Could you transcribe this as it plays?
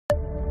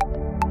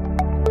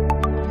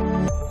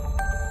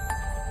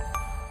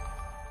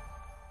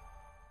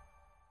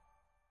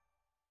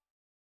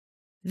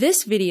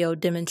This video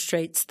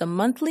demonstrates the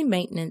monthly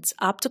maintenance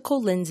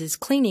optical lenses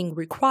cleaning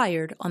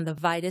required on the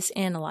VIDAS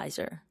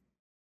analyzer.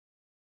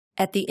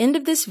 At the end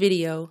of this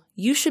video,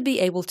 you should be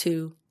able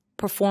to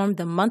perform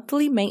the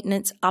monthly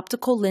maintenance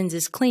optical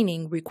lenses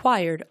cleaning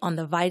required on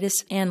the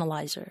VIDAS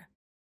analyzer.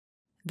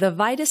 The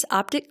VIDAS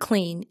OPTIC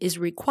CLEAN is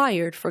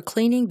required for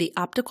cleaning the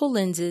optical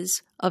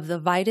lenses of the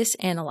VIDAS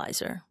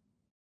analyzer.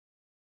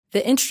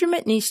 The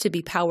instrument needs to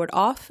be powered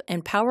off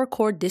and power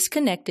cord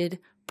disconnected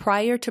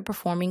prior to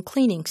performing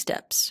cleaning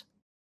steps.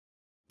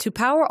 To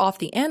power off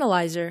the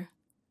analyzer,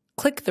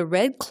 click the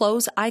red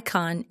close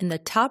icon in the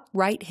top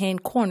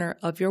right-hand corner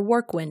of your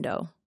work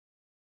window.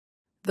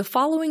 The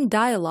following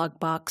dialog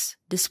box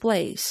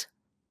displays.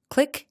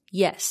 Click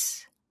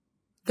Yes.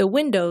 The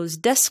Windows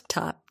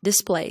desktop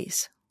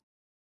displays.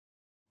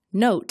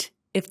 Note,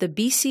 if the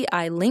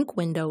BCI link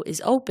window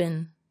is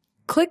open,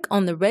 click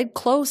on the red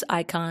close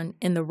icon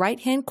in the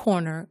right-hand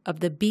corner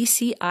of the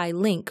BCI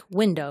link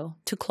window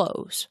to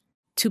close.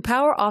 To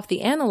power off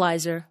the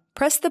analyzer,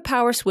 press the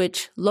power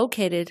switch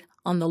located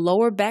on the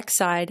lower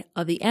backside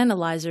of the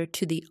analyzer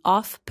to the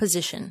off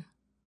position.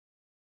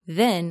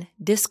 Then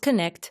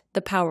disconnect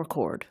the power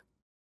cord.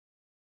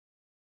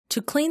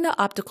 To clean the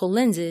optical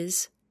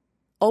lenses,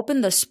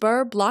 open the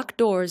spur block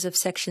doors of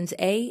sections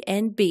A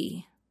and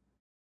B.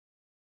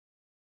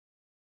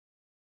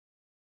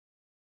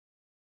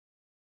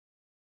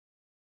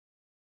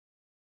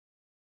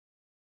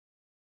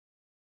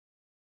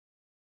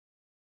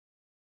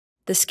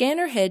 The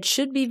scanner head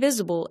should be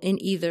visible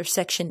in either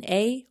Section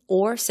A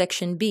or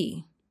Section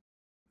B.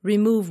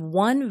 Remove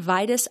one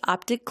VIDAS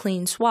OPTIC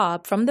CLEAN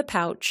Swab from the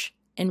pouch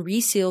and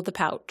reseal the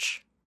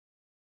pouch.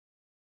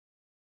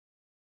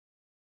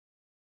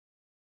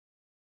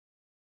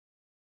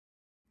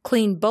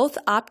 Clean both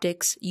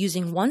optics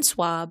using one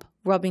swab,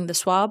 rubbing the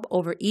swab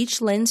over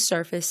each lens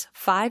surface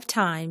 5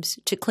 times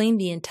to clean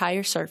the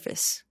entire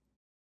surface.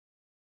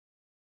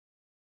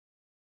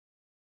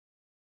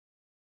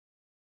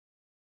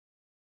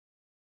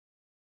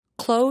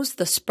 Close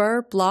the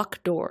spur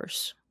block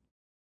doors.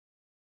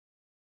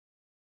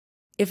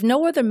 If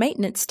no other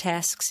maintenance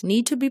tasks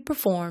need to be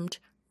performed,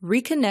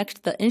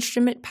 reconnect the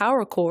instrument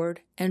power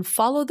cord and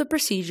follow the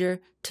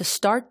procedure to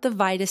start the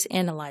VIDAS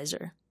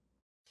analyzer.